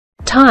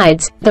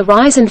Tides, the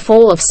rise and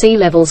fall of sea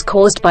levels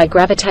caused by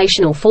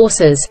gravitational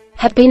forces,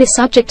 have been a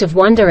subject of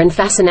wonder and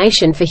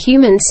fascination for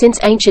humans since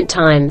ancient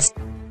times.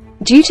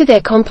 Due to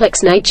their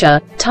complex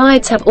nature,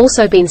 tides have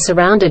also been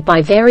surrounded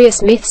by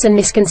various myths and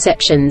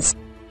misconceptions.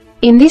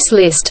 In this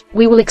list,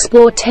 we will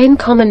explore 10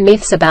 common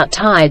myths about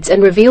tides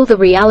and reveal the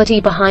reality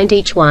behind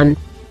each one.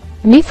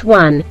 Myth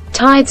 1.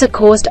 Tides are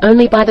caused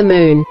only by the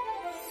moon.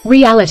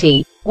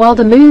 Reality. While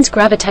the moon's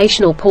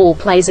gravitational pull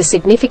plays a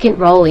significant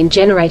role in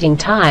generating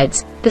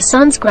tides, the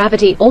sun's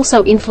gravity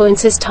also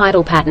influences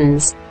tidal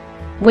patterns.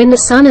 When the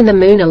sun and the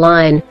moon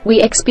align, we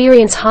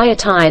experience higher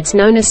tides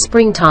known as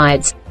spring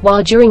tides,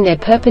 while during their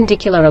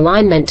perpendicular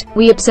alignment,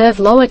 we observe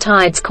lower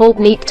tides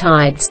called neap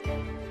tides.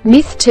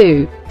 Myth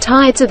 2.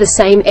 Tides are the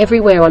same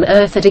everywhere on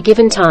Earth at a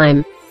given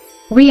time.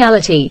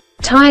 Reality.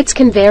 Tides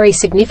can vary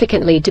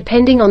significantly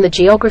depending on the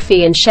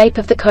geography and shape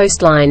of the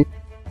coastline.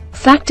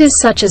 Factors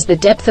such as the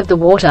depth of the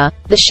water,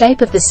 the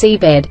shape of the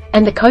seabed,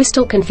 and the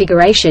coastal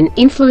configuration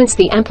influence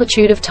the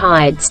amplitude of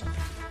tides.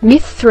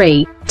 Myth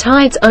 3.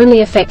 Tides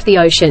only affect the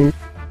ocean.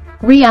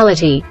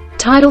 Reality.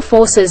 Tidal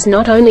forces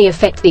not only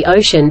affect the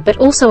ocean but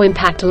also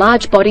impact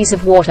large bodies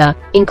of water,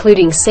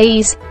 including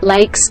seas,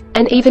 lakes,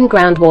 and even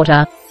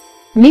groundwater.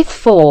 Myth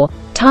 4.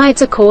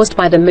 Tides are caused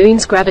by the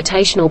moon's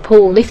gravitational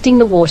pull lifting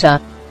the water.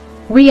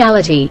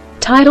 Reality.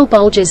 Tidal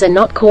bulges are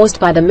not caused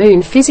by the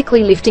moon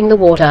physically lifting the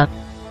water.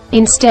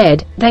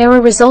 Instead, they are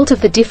a result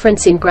of the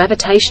difference in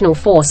gravitational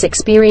force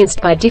experienced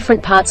by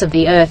different parts of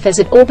the Earth as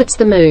it orbits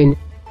the moon.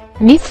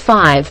 Myth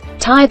 5.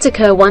 Tides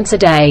occur once a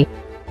day.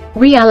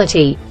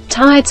 Reality.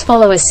 Tides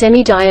follow a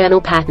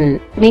semi-diurnal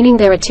pattern, meaning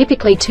there are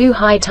typically 2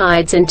 high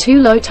tides and 2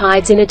 low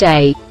tides in a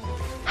day.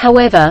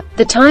 However,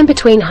 the time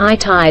between high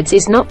tides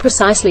is not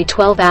precisely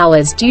 12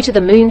 hours due to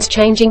the moon's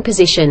changing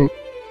position.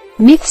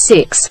 Myth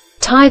 6.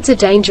 Tides are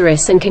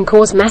dangerous and can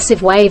cause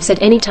massive waves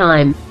at any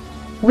time.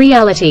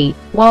 Reality.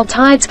 While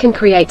tides can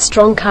create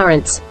strong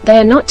currents, they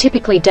are not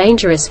typically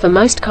dangerous for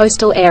most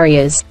coastal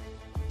areas.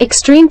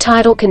 Extreme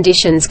tidal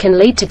conditions can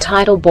lead to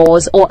tidal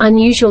bores or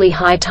unusually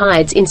high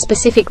tides in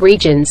specific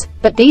regions,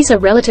 but these are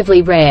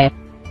relatively rare.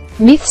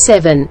 Myth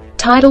 7.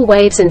 Tidal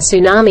waves and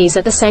tsunamis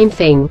are the same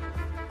thing.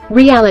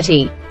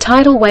 Reality.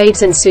 Tidal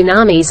waves and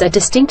tsunamis are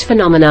distinct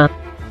phenomena.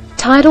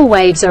 Tidal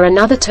waves are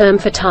another term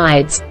for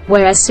tides,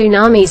 whereas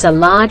tsunamis are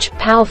large,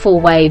 powerful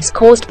waves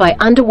caused by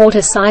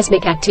underwater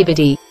seismic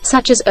activity,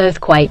 such as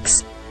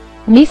earthquakes.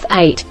 Myth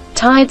 8.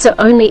 Tides are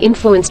only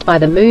influenced by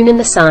the moon and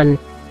the sun.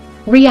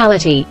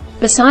 Reality.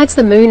 Besides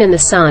the moon and the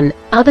sun,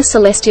 other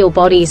celestial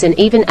bodies and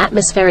even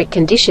atmospheric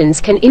conditions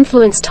can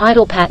influence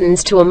tidal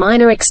patterns to a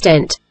minor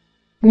extent.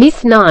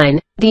 Myth 9.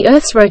 The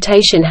Earth's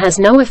rotation has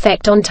no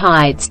effect on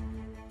tides.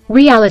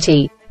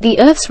 Reality. The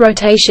Earth's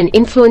rotation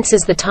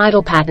influences the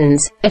tidal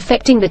patterns,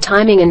 affecting the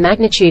timing and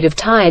magnitude of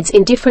tides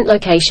in different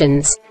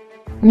locations.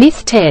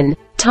 Myth 10.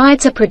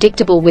 Tides are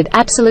predictable with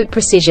absolute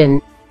precision.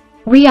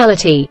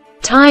 Reality.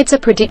 Tides are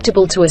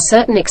predictable to a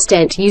certain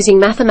extent using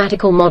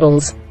mathematical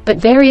models, but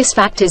various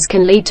factors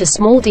can lead to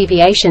small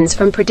deviations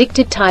from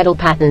predicted tidal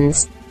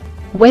patterns.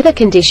 Weather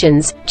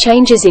conditions,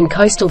 changes in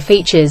coastal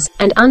features,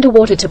 and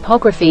underwater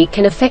topography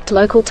can affect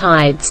local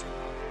tides.